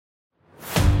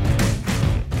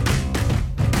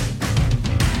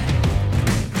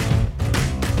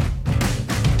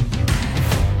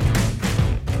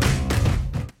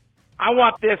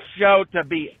want this show to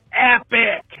be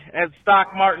epic, as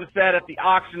Stock Martin said at the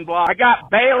auction block. I got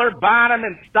Baylor Bonham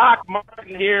and Stock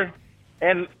Martin here,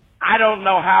 and I don't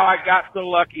know how I got so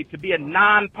lucky to be a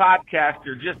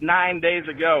non-podcaster just 9 days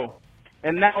ago.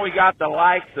 And now we got the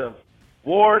likes of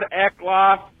Ward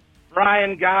Eckloff,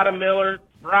 Brian Gottemiller,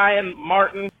 Brian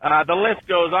Martin. The list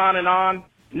goes on and on.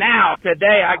 Now,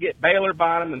 today, I get Baylor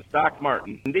Bonham and Stock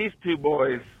Martin. And these two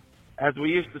boys, as we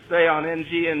used to say on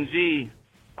NGNG,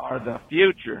 are the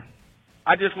future.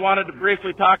 I just wanted to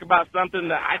briefly talk about something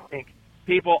that I think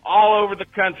people all over the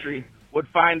country would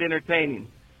find entertaining.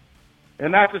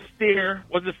 And that's a steer.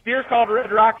 Was the steer called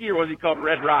Red Rocky or was he called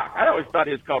Red Rock? I always thought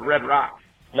he was called Red Rock.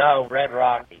 No, Red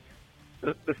Rocky.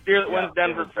 The steer that wins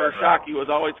Denver for Shockey was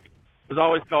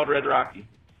always called Red Rocky.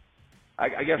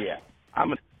 I guess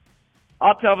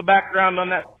I'll tell the background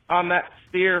on that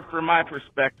steer from my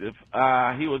perspective.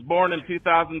 He was born in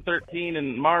 2013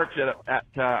 in March at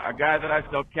a guy that I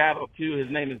sell cattle to.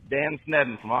 His name is Dan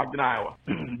Snedden from Ogden, Iowa.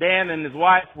 Dan and his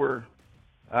wife were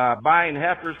buying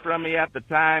heifers from me at the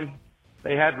time.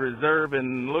 They had reserve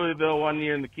in Louisville one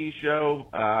year in the Key Show,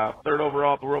 third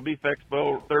overall at the World Beef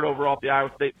Expo, third overall at the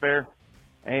Iowa State Fair.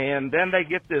 And then they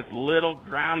get this little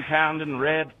ground-pounding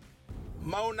red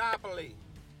Monopoly,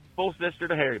 full sister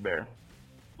to Harry Bear.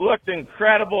 Looked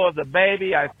incredible as a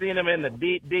baby. I seen him in the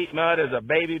deep, deep mud as a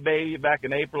baby back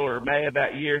in April or May of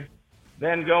that year.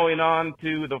 Then going on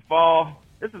to the fall,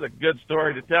 this is a good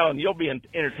story to tell, and you'll be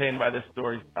entertained by this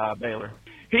story, Baylor.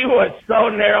 He was so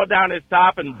narrow down his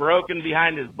top and broken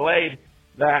behind his blade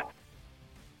that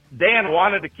Dan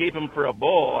wanted to keep him for a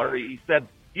bull, or he said,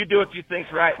 "You do what you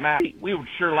think's right, Matt. We would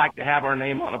sure like to have our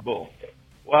name on a bull."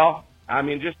 Well, I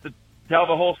mean, just to tell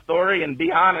the whole story and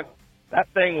be honest, that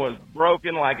thing was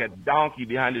broken like a donkey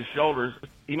behind his shoulders.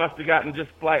 He must have gotten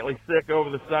just slightly sick over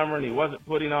the summer, and he wasn't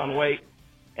putting on weight.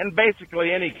 And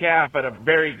basically any calf at a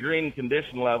very green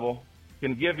condition level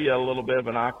can give you a little bit of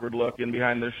an awkward look in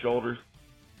behind their shoulders.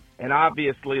 And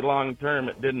obviously long term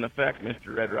it didn't affect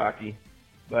Mr. Red Rocky.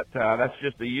 But that's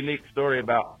just a unique story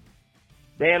about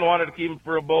Dan wanted to keep him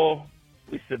for a bull.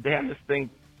 We said, Dan, this thing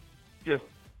just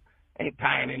ain't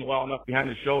tying in well enough behind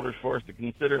his shoulders for us to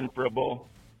consider him for a bull.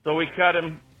 So we cut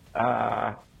him.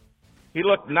 He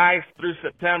looked nice through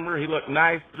September. He looked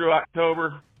nice through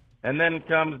October. And then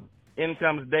in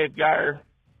comes Dave Geyer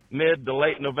mid to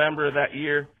late November of that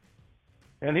year.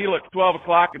 And he looked 12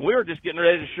 o'clock, and we were just getting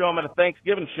ready to show him at a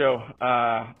Thanksgiving show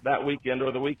that weekend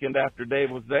or the weekend after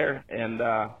Dave was there. And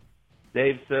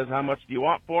Dave says, "How much do you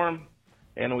want for him?"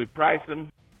 And we priced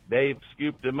him. Dave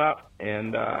scooped him up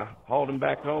and hauled him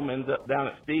back home, ends up down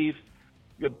at Steve's.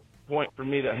 Good point for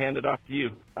me to hand it off to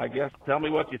you, I guess. Tell me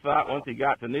what you thought once he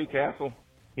got to Newcastle.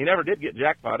 He never did get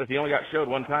jackpotted. He only got showed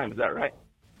one time. Is that right?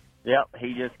 Yep,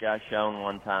 he just got shown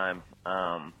one time.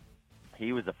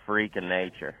 He was a freak of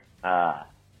nature.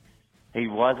 He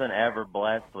wasn't ever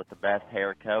blessed with the best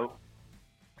hair coat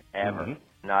ever,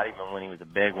 not even when he was a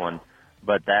big one.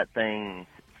 But that thing's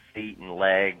feet and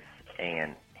legs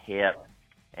and hip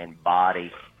and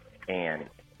body and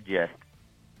just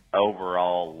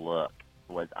overall look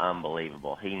was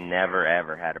unbelievable. He never,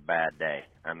 ever had a bad day.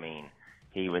 I mean,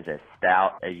 he was as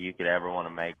stout as you could ever want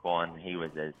to make one. He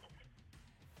was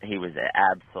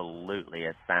absolutely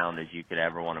as sound as you could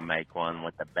ever want to make one,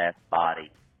 with the best body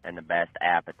and the best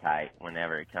appetite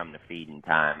whenever it come to feeding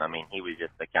time. I mean, he was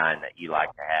just the kind that you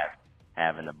like to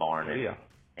have in the barn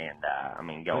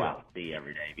and go out and see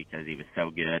every day, because he was so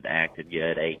good, acted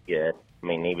good, ate good. I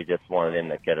mean, he was just one of them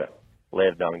that could have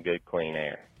lived on good, clean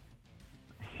air.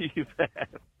 You bet.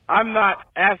 I'm not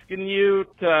asking you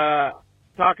to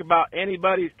talk about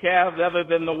anybody's calves other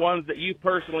than the ones that you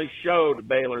personally showed,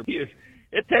 Baylor.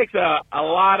 It takes a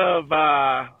lot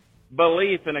of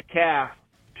belief in a calf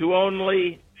to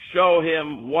only show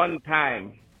him one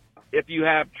time, if you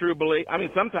have true belief. I mean,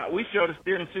 sometimes we showed a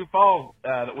steer in Sioux Falls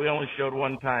that we only showed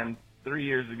one time 3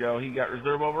 years ago. He got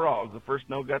reserve overall. It was the first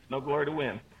No Guts, No Glory to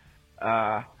win.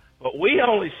 But we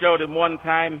only showed him one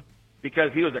time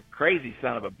because he was a crazy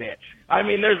son of a bitch. I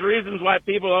mean, there's reasons why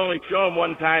people only show him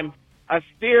one time. A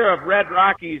steer of Red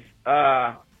Rocky's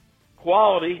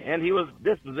quality, and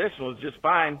disposition was just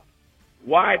fine.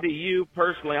 Why do you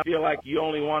personally feel like you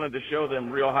only wanted to show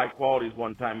them real high qualities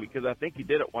one time? Because I think you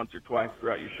did it once or twice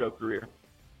throughout your show career.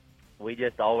 We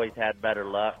just always had better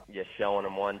luck just showing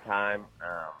them one time.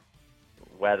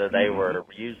 Whether they were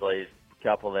usually a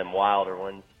couple of them wilder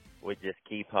ones, we just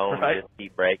keep home and just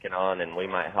keep breaking on, and we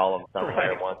might haul them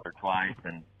somewhere once or twice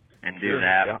and do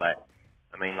that. Yeah. But,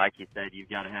 I mean, like you said, you've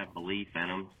got to have belief in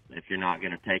them if you're not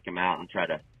going to take them out and try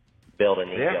to build an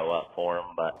ego up for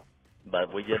them. But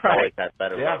But we just Right. always had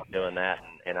better Yeah. luck doing that,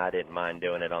 and I didn't mind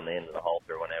doing it on the end of the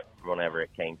halter whenever it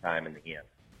came time in the end.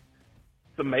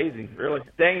 It's amazing, really.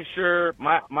 Dang sure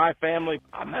my family,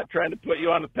 I'm not trying to put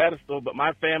you on a pedestal, but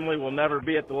my family will never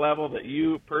be at the level that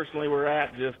you personally were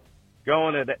at, just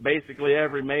going at basically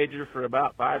every major for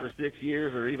about 5 or 6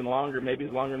 years or even longer, maybe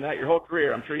longer than that, your whole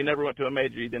career. I'm sure you never went to a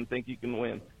major you didn't think you can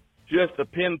win. Just to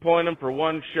pinpoint them for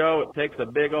one show, it takes a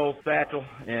big old satchel,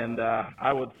 and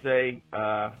I would say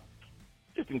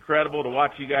just incredible to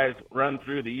watch you guys run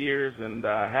through the years and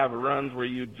have runs where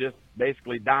you just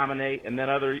basically dominate, and then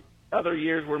other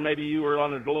years where maybe you were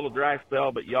on a little dry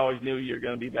spell, but you always knew you were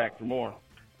going to be back for more.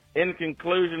 In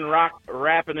conclusion,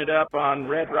 wrapping it up on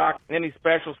Red Rock, any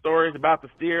special stories about the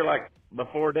steer, like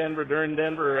before Denver, during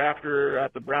Denver, or after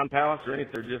at the Brown Palace, or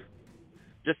anything? Or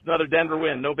just another Denver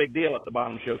win, no big deal at the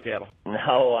Bonham Show cattle?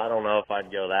 No, I don't know if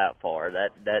I'd go that far.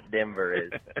 That Denver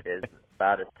is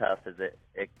about as tough as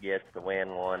it gets to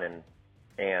win one,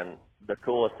 and the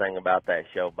coolest thing about that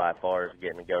show by far is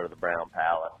getting to go to the Brown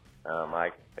Palace.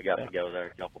 I got to go there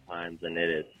a couple times, and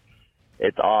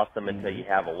it's awesome until you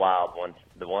have a wild one.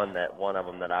 One of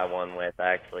them that I won with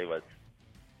actually was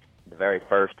the very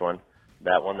first one,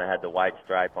 that one that had the white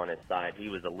stripe on his side. He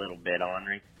was a little bit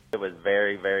ornery. It was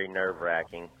very, very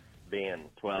nerve-wracking being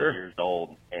 12 years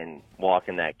old and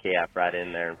walking that calf right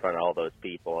in there in front of all those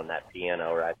people and that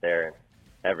piano right there and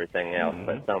everything else.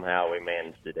 But somehow we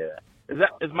managed to do it.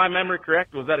 Is my memory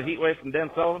correct? Was that a heat wave from Dan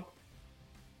Sullivan?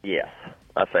 Yes,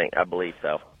 I believe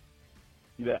so.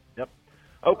 You bet. Yep.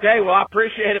 Okay, well, I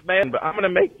appreciate it, man, but I'm going to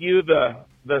make you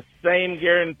the same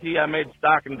guarantee I made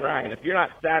Stock and Brian. If you're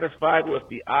not satisfied with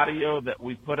the audio that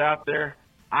we put out there,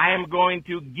 I am going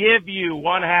to give you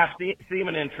one half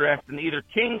semen interest in either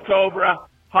King Cobra,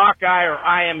 Hawkeye, or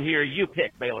I Am Here. You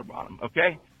pick, Baylor Bonham,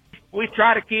 okay? We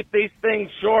try to keep these things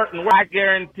short, and I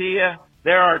guarantee you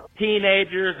there are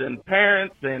teenagers and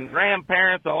parents and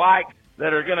grandparents alike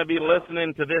that are going to be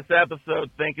listening to this episode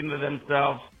thinking to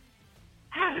themselves,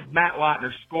 how did Matt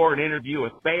Lautner score an interview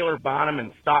with Baylor Bonham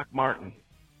and Stock Martin?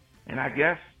 And I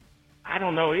guess, I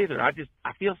don't know either. I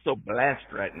feel so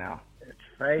blessed right now. It's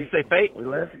fate. You say fate? We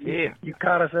live. Yeah. You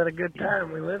caught us at a good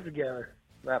time. We lived together.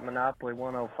 That Monopoly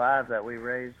 105 that we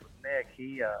raised with Nick,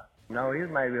 he was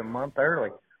maybe a month early.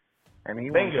 And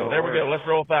he Bingo. There we go. Let's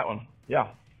roll with that one. Yeah.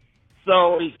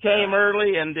 So he came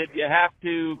early, and did you have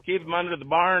to keep him under the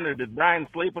barn, or did Brian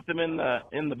sleep with him in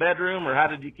the bedroom, or how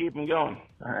did you keep him going?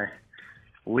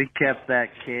 We kept that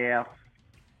calf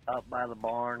up by the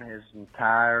barn his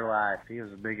entire life. He was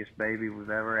the biggest baby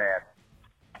we've ever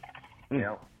had.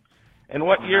 Yep. And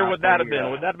what year would that have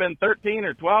been? Would that have been 13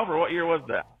 or 12, or what year was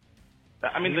that?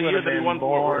 I mean, the year that he won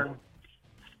Fort Worth.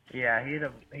 Yeah, he'd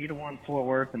have won Fort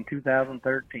Worth in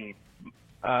 2013.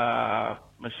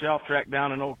 Michelle tracked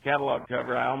down an old catalog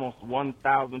cover. I'm almost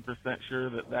 1,000% sure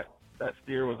that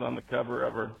steer was on the cover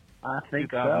of her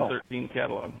 2013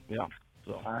 catalog. Yeah.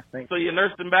 So I think so. You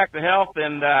nursed him back to health,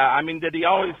 and I mean, did he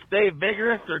always stay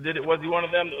vigorous, or was he one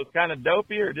of them that was kind of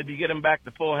dopey, or did you get him back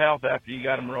to full health after you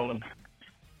got him rolling?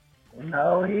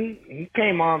 No, he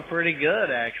came on pretty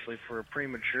good actually for a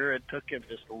premature. It took him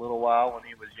just a little while when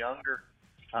he was younger.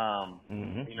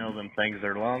 You know, them things,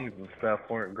 their lungs and stuff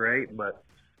weren't great, but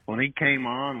when he came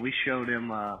on, we showed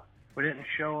him. We didn't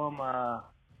show him.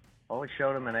 We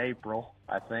showed him in April,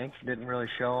 I think. Didn't really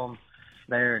show him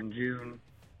there in June.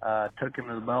 Took him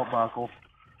to the belt buckle,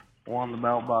 won the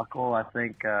belt buckle. I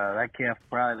think that calf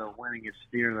probably the winningest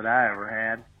steer that I ever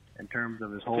had in terms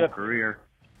of his whole career.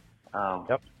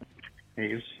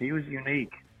 He was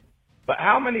unique. But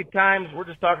how many times, we're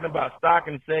just talking about Stock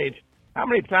and Sage, how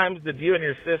many times did you and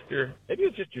your sister, maybe it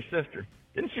was just your sister,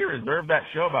 didn't she reserve that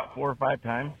show about 4 or 5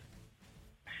 times?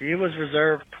 She was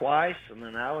reserved twice, and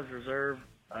then I was reserved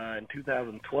in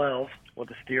 2012 with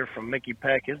a steer from Mickey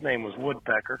Peck. His name was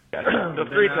Woodpecker. So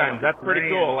 3 times. That's pretty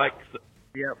cool.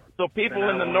 Yep. So people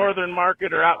in the northern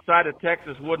market or outside of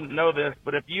Texas wouldn't know this,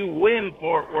 but if you win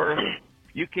Fort Worth,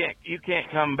 you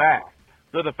can't come back.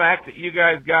 So the fact that you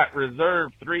guys got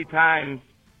reserved 3 times,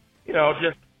 you know,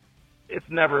 just, it's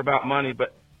never about money,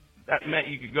 but that meant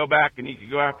you could go back and you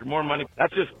could go after more money.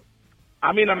 That's just,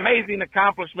 I mean, amazing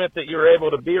accomplishment that you were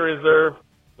able to be reserved,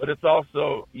 but it's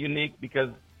also unique because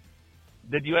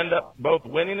did you end up both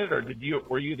winning it, or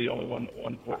were you the only one that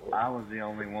won Fort Worth? I was the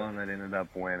only one that ended up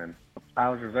winning. I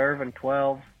was reserve in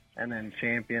 12, and then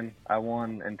champion. I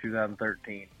won in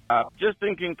 2013. Just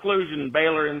in conclusion,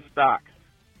 Baylor and Stock.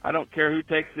 I don't care who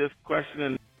takes this question,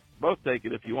 and both take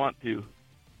it if you want to.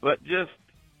 But just,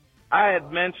 I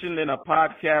had mentioned in a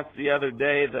podcast the other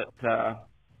day that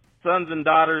sons and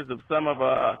daughters of some of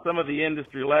the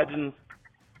industry legends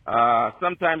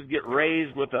sometimes get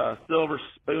raised with a silver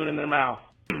spoon in their mouth.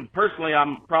 Personally,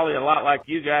 I'm probably a lot like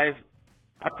you guys.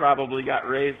 I probably got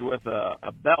raised with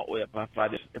a belt whip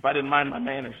if I didn't mind my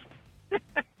manners.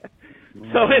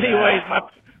 So anyways,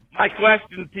 my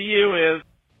question to you is,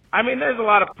 I mean, there's a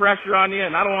lot of pressure on you,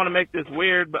 and I don't want to make this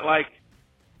weird, but, like,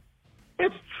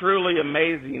 it's truly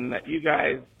amazing that you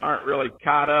guys aren't really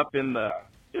caught up in the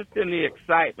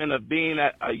excitement of being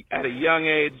at a young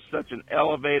age, such an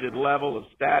elevated level of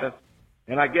status.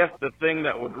 And I guess the thing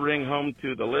that would ring home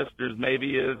to the listeners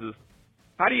maybe is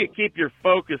how do you keep your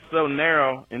focus so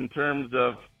narrow in terms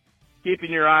of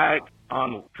keeping your eye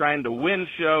on trying to win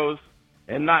shows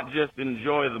and not just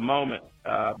enjoy the moment,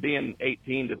 being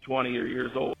 18 to 20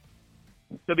 years old?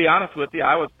 To be honest with you,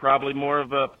 I was probably more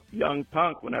of a young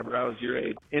punk whenever I was your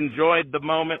age. Enjoyed the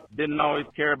moment, didn't always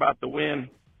care about the win.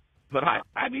 But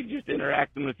I mean, just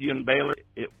interacting with you and Baylor,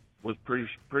 it was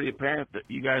pretty apparent that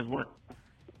you guys weren't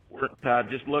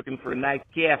just looking for a nice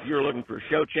calf. You were looking for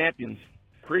show champions.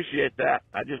 Appreciate that.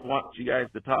 I just want you guys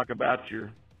to talk about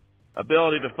your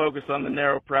ability to focus on the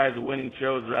narrow prize of winning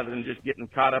shows rather than just getting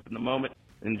caught up in the moment,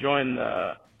 enjoying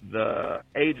the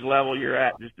age level you're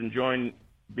at, just enjoying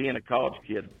being a college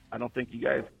kid. I don't think you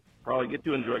guys probably get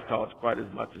to enjoy college quite as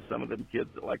much as some of them kids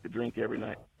that like to drink every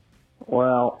night.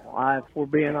 Well, if we're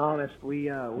being honest, we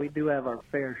do have our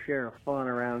fair share of fun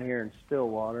around here in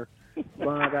Stillwater.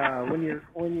 But when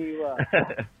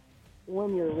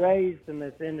you're raised in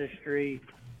this industry,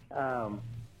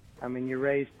 I mean, you're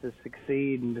raised to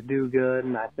succeed and to do good.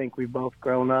 And I think we've both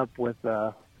grown up with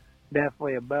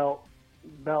definitely a belt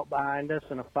behind us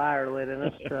and a fire lit in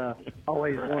us to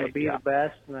always want to be the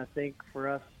best. And I think for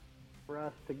us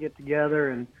to get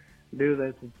together and do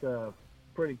this, it's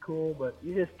pretty cool. But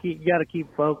you got to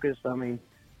keep focused. I mean,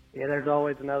 there's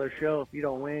always another show. If you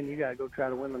don't win, you got to go try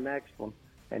to win the next one,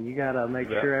 and you got to make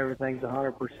sure everything's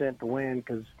 100% to win,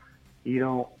 because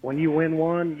when you win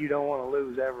one, you don't want to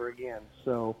lose ever again.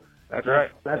 So that's right.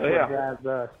 That's what drives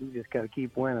us. You just got to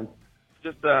keep winning.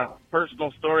 Just a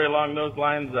personal story along those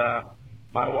lines.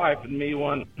 My wife and me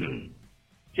won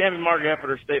Champion Mark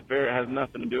Heifer State Fair. It has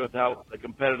nothing to do with how the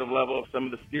competitive level of some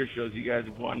of the steer shows you guys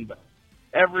have won, but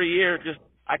every year,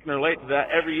 I can relate to that.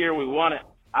 Every year we won it,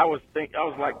 I was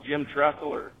like Jim Trussell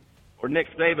or Nick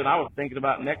Saban. I was thinking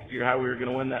about next year, how we were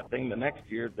going to win that thing the next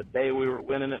year, the day we were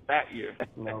winning it that year.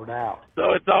 No doubt.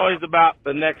 So it's always about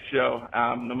the next show,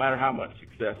 no matter how much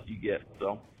success you get.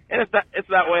 So, and it's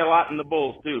that way a lot in the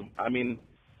bulls too. I mean,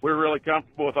 we're really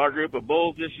comfortable with our group of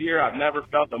bulls this year. I've never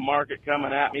felt the market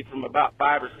coming at me from about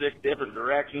 5 or 6 different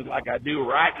directions like I do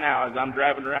right now as I'm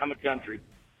driving around the country.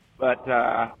 But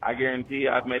I guarantee you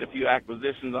I've made a few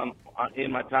acquisitions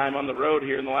in my time on the road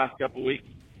here in the last couple of weeks,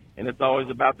 and it's always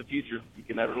about the future. You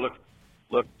can never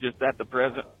look just at the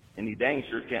present, and you dang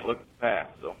sure can't look at the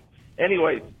past. So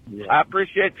anyways, I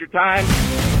appreciate your time.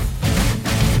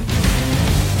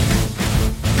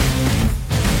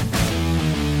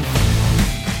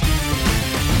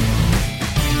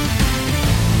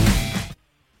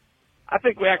 I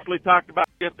think we actually talked about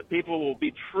shit that people will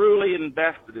be truly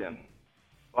invested in,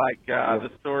 like the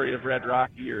story of Red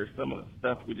Rocky or some of the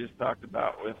stuff we just talked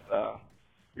about with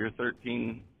your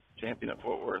 13 champion at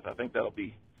Fort Worth. I think that'll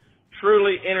be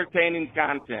truly entertaining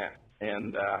content,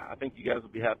 and I think you guys will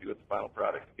be happy with the final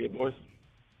product. Okay, boys?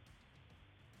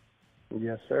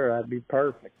 Yes, sir. That'd be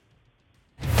perfect.